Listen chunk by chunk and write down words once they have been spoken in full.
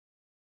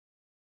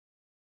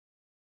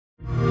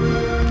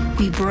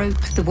We broke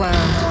the world.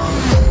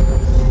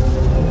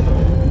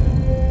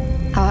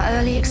 Our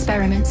early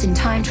experiments in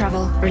time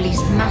travel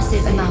released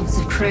massive amounts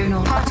of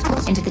chronal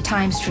particles into the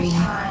time stream,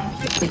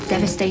 with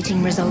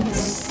devastating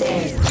results.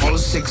 All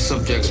 6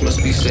 subjects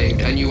must be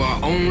saved, and you are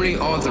only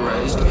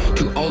authorized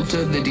to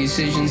alter the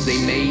decisions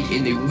they made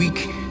in the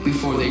week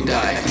before they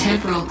died.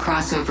 Temporal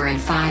crossover in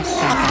 5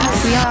 seconds.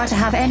 If we are to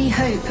have any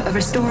hope of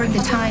restoring the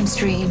time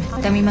stream,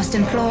 then we must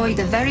employ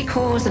the very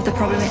cause of the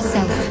problem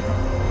itself: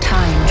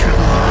 time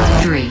travel.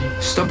 3.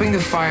 Stopping the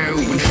fire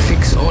would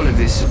fix all of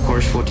this, of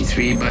course,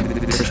 43, but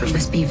We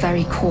must be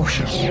very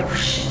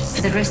cautious,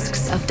 for the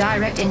risks of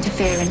direct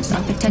interference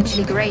are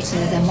potentially greater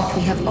than what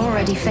we have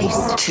already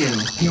faced.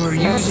 2. you are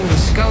using a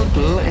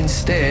scalpel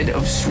instead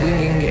of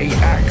swinging a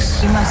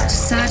axe. We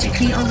must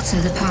surgically alter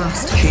the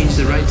past. Change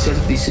the right set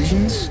of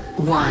decisions,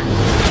 1.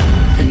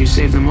 and you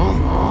save them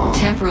all.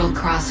 Temporal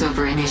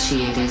crossover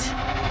initiated.